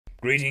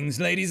Greetings,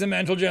 ladies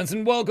and gents,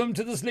 and welcome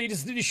to this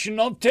latest edition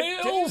of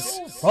Tales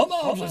from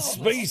Outer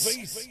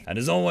Space. And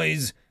as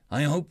always,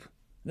 I hope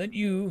that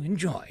you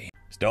enjoy.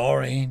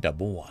 Story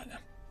number 1.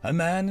 A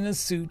man in a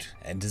suit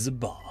enters a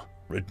bar,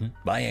 written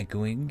by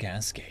Echoing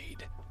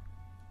Cascade.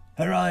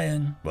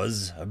 Orion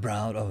was a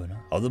proud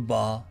owner of the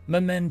bar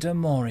Memento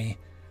Mori,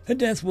 a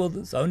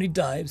Deathworlder's only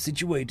dive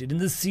situated in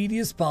the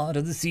seediest part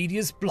of the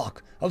seediest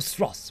block of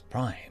Stross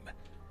Prime.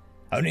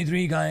 Only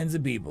 3 kinds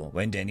of people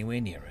went anywhere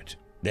near it.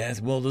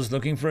 Deathworlders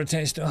looking for a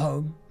taster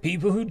home,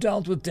 people who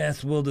dealt with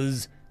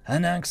Deathworlders,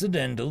 and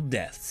accidental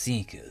death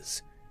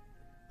seekers.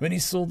 When he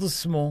saw the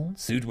small,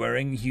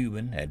 suit-wearing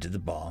human enter the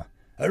bar,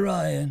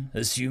 Orion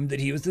assumed that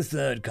he was the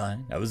 3rd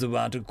kind and was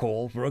about to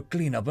call for a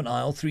clean-up on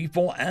aisle 3,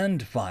 4,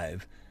 and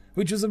 5,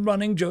 which was a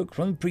running joke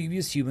from the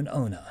previous human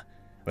owner,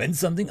 when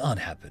something odd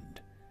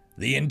happened.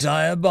 The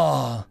entire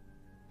bar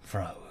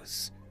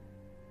froze.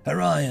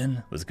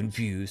 Orion was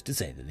confused, to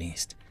say the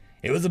least.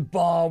 It was a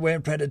bar where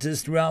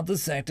predators throughout the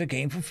sector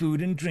came for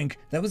food and drink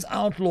that was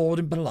outlawed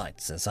in polite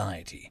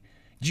society,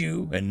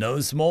 due in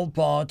no small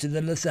part to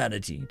their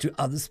lethality to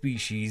other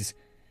species,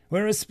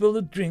 where a spill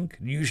of drink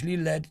usually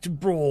led to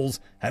brawls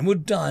and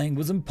wood dying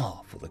was in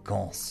par for the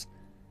course.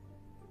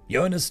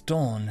 Jonas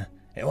Torn,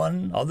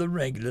 one of the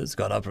regulars,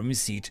 got up from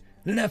his seat,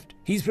 left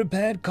his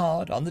prepared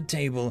card on the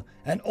table,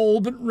 and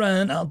all but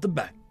ran out the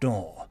back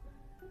door.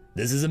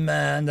 This is a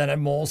man that had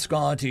more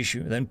scar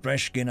tissue than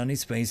fresh skin on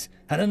his face,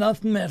 had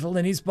enough metal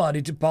in his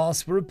body to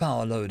pass for a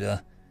power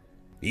loader.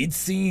 He'd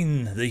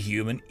seen the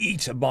human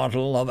eat a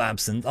bottle of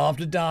absinthe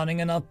after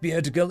downing enough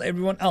beer to kill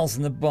everyone else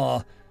in the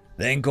bar,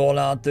 then call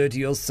out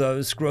 30 or so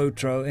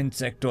scrotro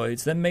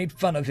insectoids that made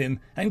fun of him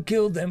and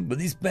killed them with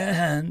his bare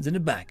hands in a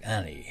back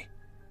alley.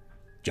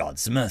 John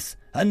Smith,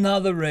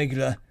 another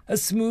regular, a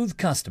smooth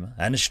customer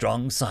and a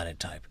strong silent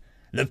type,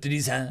 lifted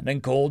his hand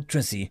and called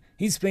Trissy,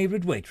 his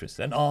favorite waitress,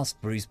 and asked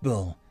for his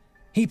bill.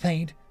 He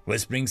paid,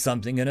 whispering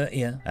something in her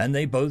ear, and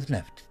they both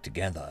left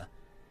together.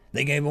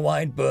 They gave a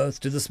wide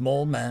berth to the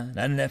small man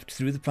and left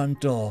through the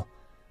front door.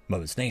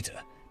 Moments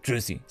later,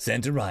 Trissy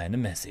sent Orion a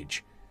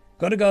message.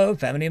 "Gotta go,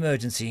 family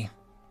emergency."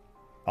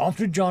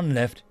 After John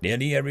left,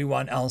 nearly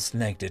everyone else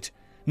legged it.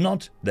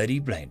 Not that he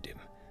blamed him.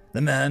 The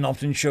man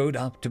often showed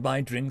up to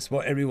buy drinks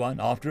for everyone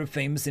after a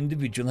famous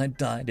individual had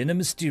died in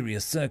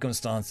mysterious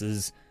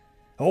circumstances.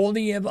 All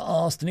he ever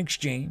asked in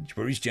exchange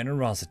for his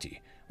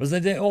generosity was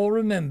that they all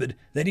remembered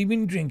that he'd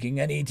been drinking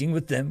and eating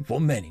with them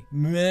for many,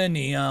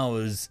 many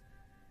hours.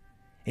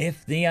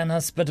 If the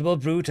unhospitable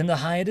brute and the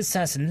hired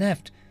assassin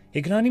left,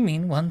 it could only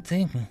mean one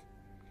thing.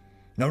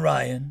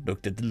 Orion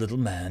looked at the little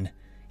man.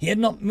 He had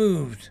not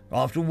moved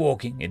after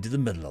walking into the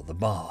middle of the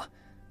bar.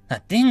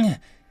 "That thing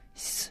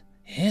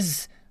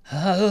is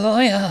a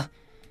lawyer."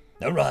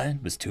 Orion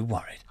was too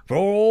worried. For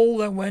all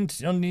that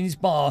went on in his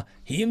bar,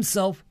 he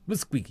himself was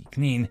squeaky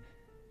clean.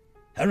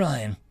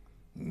 "Orion,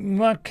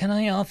 what can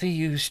I offer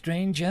you,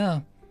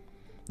 stranger?"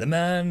 The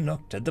man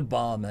looked at the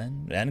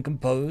barman and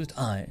composed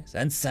eyes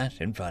and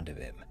sat in front of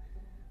him.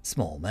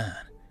 Small man.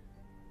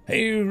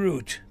 "A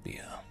root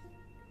beer."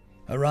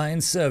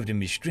 Orion served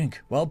him his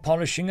drink while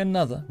polishing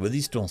another with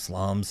his dorsal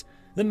arms.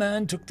 The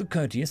man took the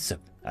courteous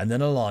sip and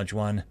then a large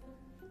one.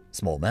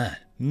 Small man.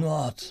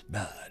 "Not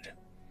bad."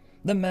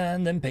 The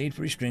man then paid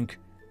for his drink.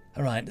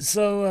 "Alright,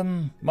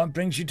 so, what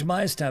brings you to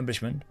my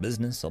establishment,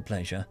 business or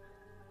pleasure?"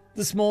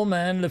 The small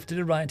man lifted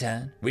a right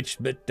hand, which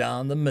split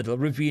down the middle,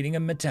 revealing a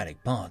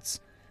metallic parts.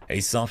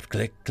 A soft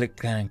click, click,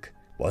 clank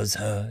was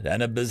heard,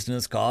 and a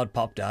business card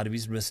popped out of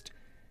his wrist.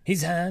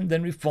 His hand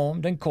then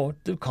reformed and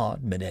caught the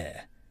card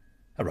midair.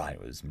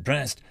 Orion was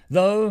impressed,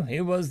 though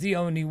he was the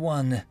only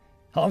one.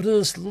 After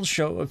this little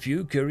show, a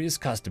few curious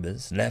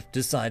customers left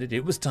decided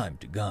it was time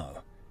to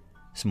go.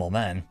 Small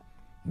man.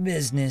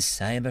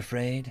 "Business, I am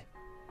afraid."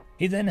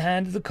 He then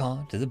handed the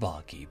card to the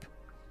barkeep.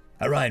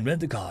 Orion read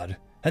the card,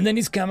 and then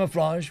his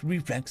camouflage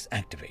reflex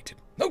activated.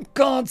 "Oh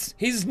gods,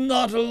 he's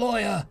not a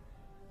lawyer!"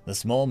 The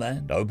small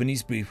man opened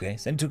his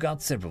briefcase and took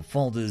out several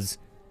folders.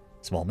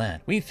 Small man.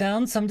 "We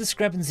found some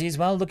discrepancies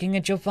while looking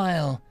at your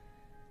file."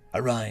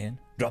 Orion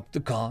dropped the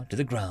card to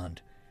the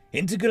ground.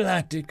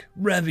 "Intergalactic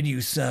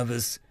Revenue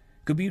Service"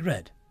 could be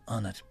read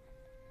on it.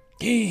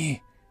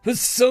 He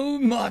was so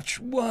much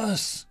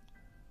worse.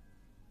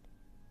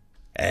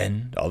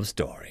 End of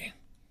story.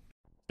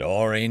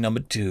 Story number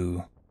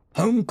 2.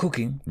 Home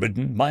cooking,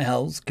 written by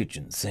Hell's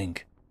Kitchen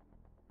Sink.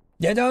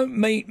 "You don't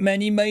meet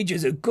many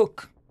majors who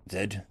cook,"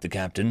 said the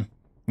captain.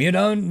 "You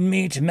don't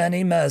meet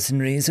many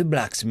mercenaries who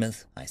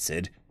blacksmith," I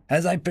said,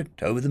 as I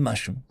pricked over the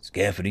mushrooms,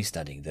 carefully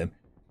studying them.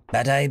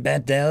 "But I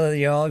bet they're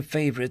your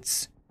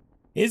favorites."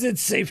 "Is it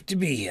safe to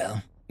be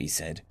here?" he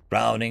said,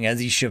 frowning as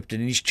he shifted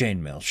in his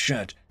chainmail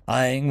shirt,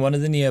 eyeing one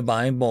of the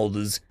nearby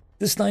boulders.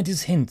 The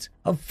slightest hint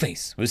of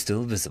face was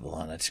still visible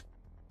on it.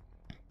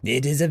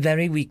 "It is a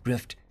very weak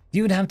rift.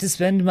 You would have to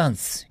spend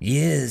months,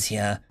 years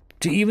here,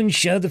 to even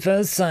show the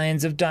first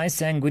signs of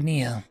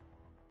disanguinea.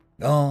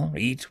 Or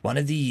eat one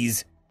of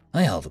these."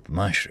 I held up a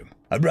mushroom,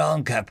 a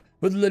brown cap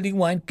with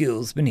lily-white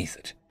gills beneath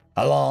it,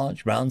 a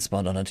large round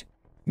spot on it.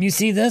 You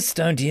see this,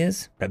 don't you?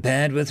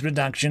 Prepared with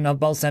reduction of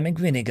balsamic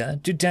vinegar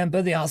to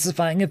temper the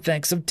ossifying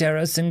effects of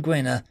terra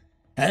sanguina,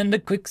 and a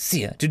quick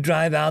sear to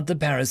drive out the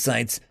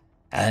parasites.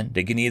 And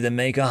it can either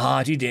make a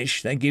hearty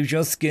dish that gives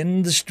your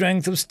skin the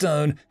strength of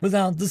stone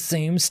without the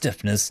same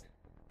stiffness,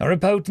 or a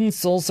potent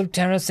sauce of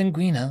terra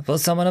sanguina for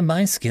someone of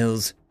my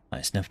skills.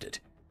 I sniffed it.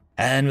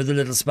 And with a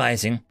little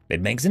spicing,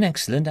 it makes an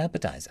excellent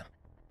appetizer.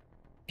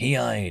 He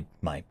eyed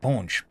my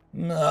paunch.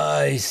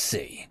 I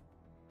see.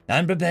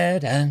 I'm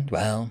prepared, and,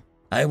 well,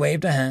 I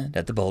waved a hand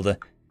at the boulder.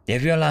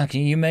 If you're lucky,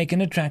 you make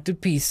an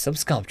attractive piece of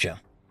sculpture.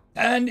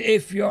 And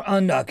if you're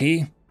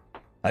unlucky,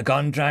 a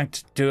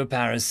contract to a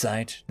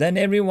parasite, then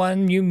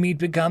everyone you meet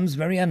becomes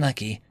very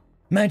unlucky.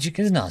 Magic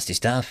is nasty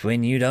stuff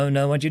when you don't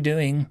know what you're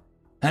doing.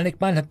 I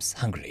licked my lips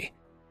hungrily.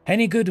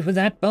 Any good with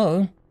that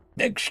bow?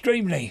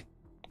 Extremely,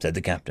 said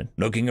the captain,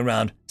 looking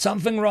around.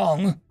 Something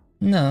wrong?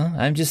 No,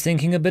 I'm just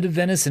thinking a bit of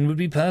venison would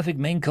be perfect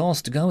main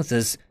course to go with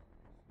this.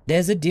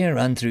 There's a deer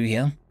run through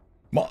here.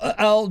 What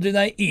how do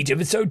they eat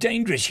if it's so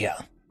dangerous here?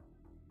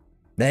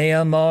 They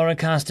are more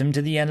accustomed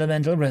to the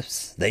elemental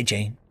rifts. They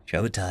change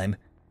over time.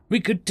 We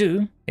could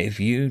too, if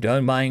you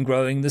don't mind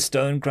growing the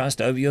stone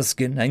crust over your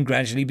skin and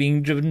gradually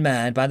being driven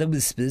mad by the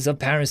whispers of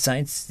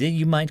parasites that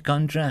you might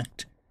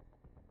contract.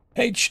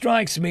 It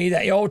strikes me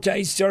that your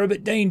tastes are a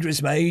bit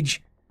dangerous,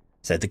 mage,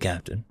 said the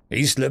captain.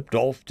 He slipped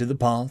off to the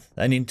path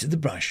and into the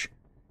brush.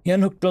 He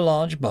unhooked a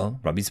large bow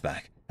from his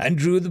back and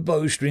drew the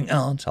bowstring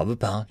out of a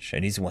pouch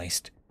at his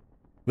waist.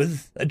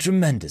 With a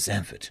tremendous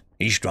effort,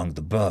 he strung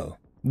the bow,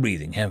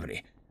 breathing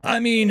heavily.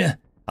 I mean,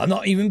 I'm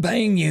not even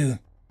paying you.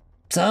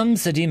 Some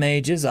city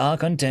mages are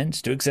content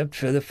to accept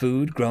for the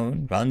food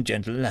grown on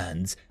gentle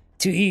lands,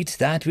 to eat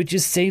that which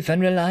is safe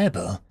and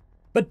reliable.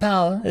 But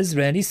power is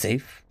rarely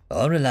safe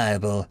or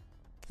reliable.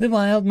 The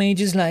wild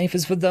mage's life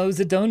is for those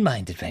that don't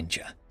mind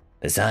adventure.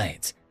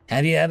 Besides,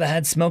 have you ever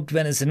had smoked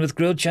venison with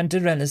grilled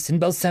chanterelles in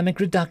balsamic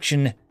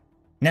reduction?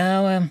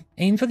 Now,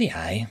 aim for the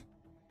eye.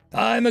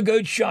 I'm a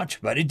good shot,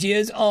 but a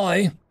deer's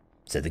eye,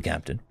 said the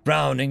captain,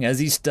 frowning as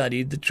he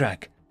studied the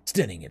track,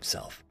 stilling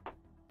himself.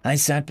 I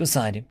sat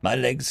beside him, my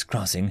legs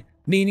crossing,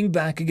 leaning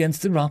back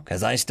against the rock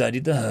as I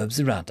studied the herbs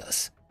around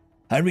us.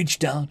 I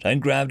reached out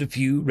and grabbed a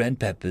few red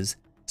peppers,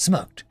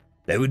 smoked.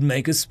 They would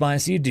make a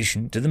spicy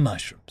addition to the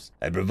mushrooms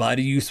and provide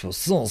a useful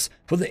sauce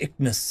for the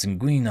Ichthys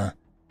sanguina.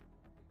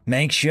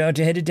 Make sure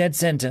to hit a dead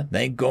center.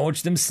 They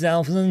gorge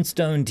themselves on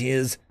stone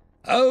tears.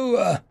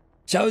 Oh,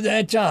 so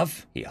they're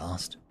tough? He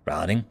asked,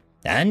 frowning.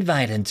 And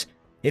violent.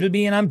 It'll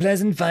be an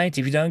unpleasant fight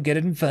if you don't get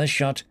it in first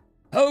shot.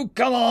 Oh,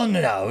 come on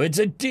now, it's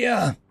a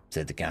deer,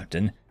 said the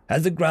captain,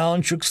 as the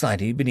ground shook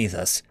slightly beneath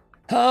us.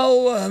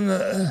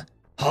 How,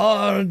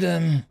 hard,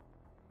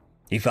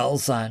 He fell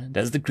silent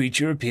as the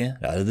creature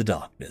appeared out of the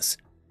darkness.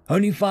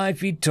 Only 5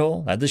 feet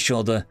tall at the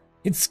shoulder,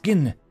 its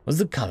skin was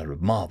the color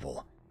of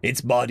marble,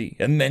 its body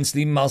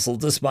immensely muscled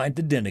despite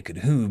the delicate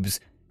hooves.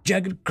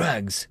 Jagged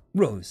crags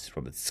rose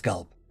from its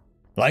scalp,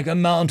 like a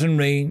mountain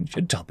range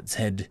atop its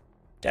head.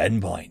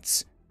 10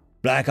 points.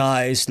 Black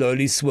eyes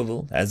slowly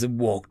swiveled as it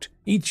walked,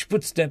 each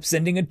footstep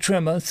sending a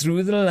tremor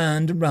through the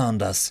land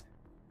around us.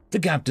 The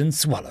captain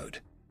swallowed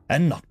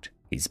and knocked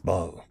his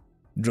bow,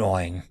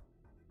 drawing.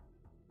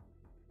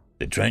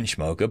 The trench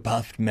smoker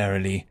puffed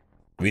merrily.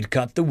 We'd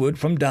cut the wood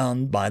from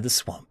down by the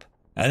swamp,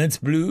 and its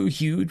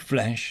blue-hued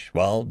flesh,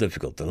 while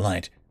difficult to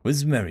light,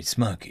 was very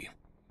smoky,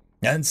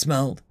 and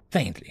smelled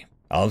faintly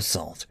of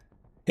salt.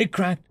 It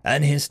cracked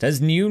and hissed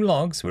as new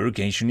logs were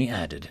occasionally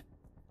added.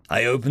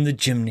 I opened the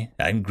chimney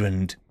and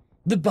grinned.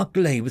 The buck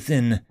lay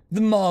within,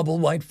 the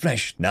marble-white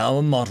flesh now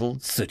a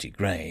mottled, sooty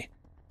grey.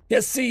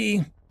 You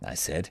see, I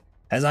said,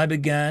 as I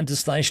began to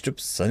slice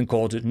strips and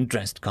quartered and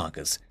dressed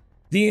carcass,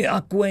 the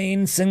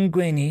aquain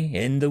sanguini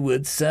in the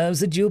wood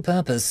serves a dual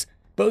purpose,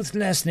 both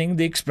lessening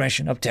the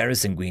expression of terra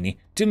sanguini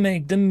to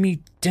make the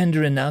meat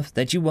tender enough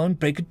that you won't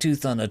break a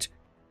tooth on it,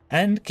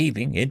 and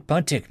keeping it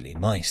particularly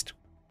moist.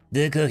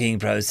 The cooking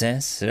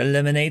process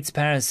eliminates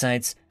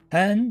parasites,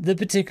 and the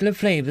particular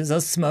flavors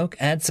of smoke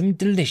add some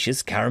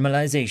delicious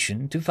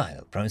caramelization to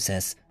final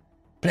process.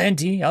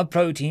 Plenty of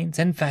proteins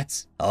and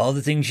fats, all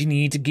the things you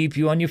need to keep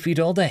you on your feet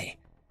all day.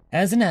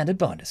 As an added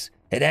bonus,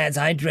 it adds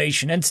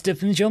hydration and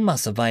stiffens your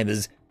muscle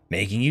fibers,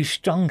 making you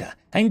stronger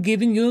and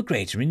giving you a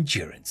greater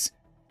endurance.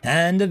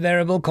 And a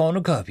veritable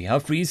cornucopia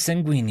of free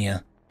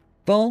sanguinea.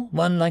 For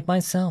one like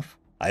myself.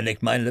 I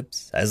licked my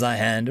lips as I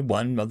handed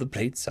one of the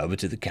plates over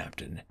to the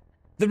captain.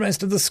 The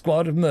rest of the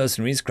squad of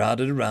mercenaries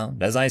crowded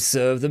around as I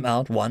served them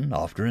out one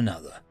after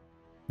another.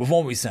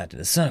 Before we sat in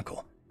a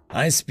circle,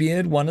 I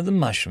speared one of the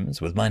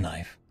mushrooms with my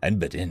knife and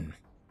bit in.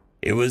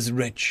 It was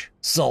rich,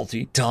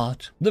 salty,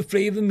 tart, the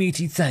flavor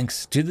meaty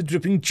thanks to the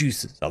dripping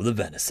juices of the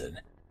venison.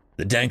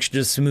 The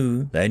texture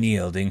smooth and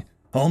yielding,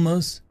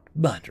 almost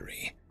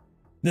buttery.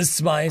 The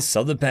spice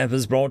of the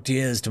peppers brought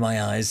tears to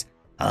my eyes,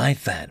 and I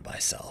fanned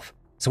myself,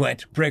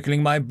 sweat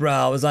prickling my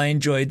brow as I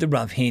enjoyed the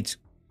rough heat.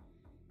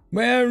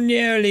 We're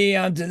nearly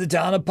onto the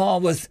town of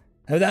Palworth.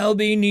 They'll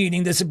be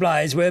needing the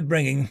supplies we're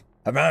bringing.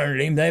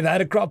 Apparently they've had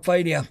a crop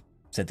failure,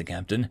 said the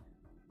captain.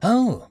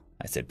 Oh,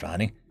 I said,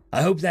 frowning.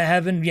 I hope they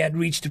haven't yet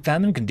reached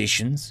famine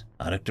conditions.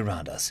 I looked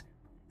around us.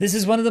 This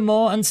is one of the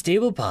more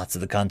unstable parts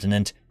of the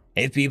continent.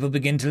 If people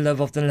begin to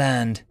live off the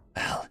land,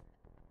 well,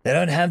 they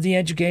don't have the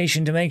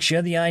education to make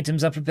sure the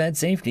items are prepared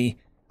safely,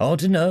 or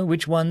to know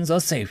which ones are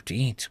safe to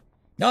eat.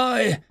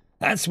 Aye,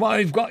 that's why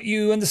we've got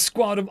you and the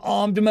squad of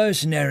armed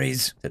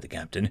mercenaries, said the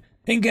captain,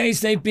 in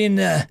case they've been,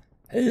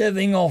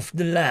 living off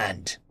the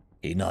land.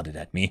 He nodded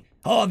at me.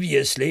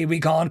 Obviously, we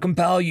can't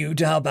compel you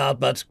to help out,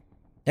 but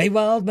a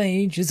wild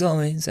mage is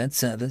always at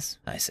service,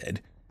 I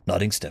said,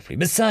 nodding stiffly.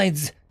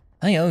 Besides,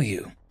 I owe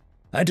you.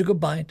 I took a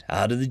bite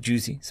out of the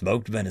juicy,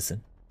 smoked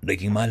venison,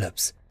 licking my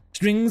lips.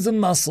 Strings of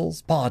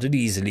muscles parted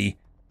easily,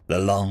 the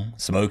long,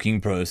 smoking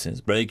process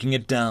breaking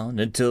it down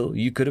until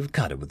you could have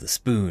cut it with a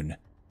spoon.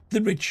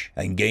 The rich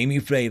and gamey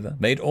flavor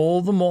made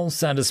all the more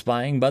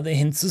satisfying by the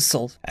hints of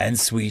salt and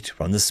sweet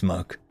from the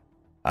smoke.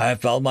 I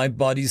felt my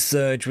body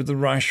surge with a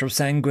rush of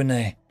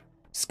sanguine,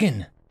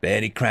 skin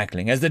barely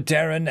crackling as the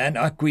Terran and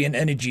Aquian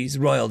energies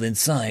roiled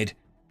inside,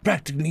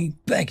 practically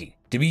begging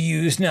to be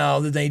used now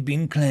that they'd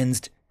been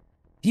cleansed.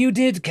 You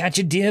did catch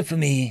a deer for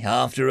me,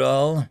 after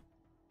all.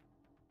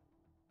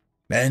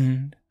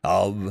 End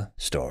of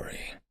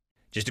story.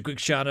 Just a quick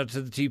shout out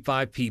to the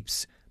T5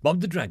 peeps. Bob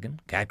the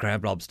Dragon, Cat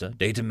Crab Lobster,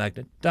 Data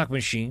Magnet, Dark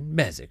Machine,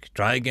 Bezic,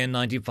 Try Again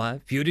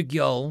 95, Fudic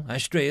Yol,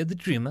 Astrea the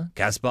Dreamer,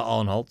 Caspar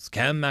Arnholtz,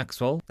 Cam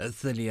Maxwell,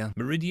 Athelia,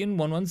 Meridian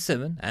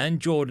 117,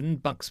 and Jordan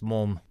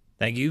Bucksmorm.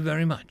 Thank you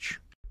very much.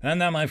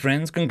 And that, my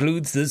friends,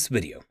 concludes this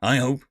video. I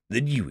hope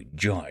that you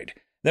enjoyed.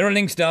 There are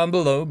links down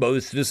below,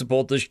 both to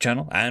support this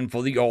channel and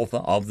for the author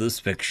of this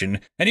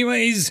fiction.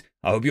 Anyways,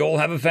 I hope you all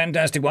have a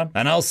fantastic one,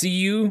 and I'll see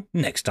you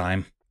next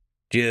time.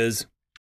 Cheers.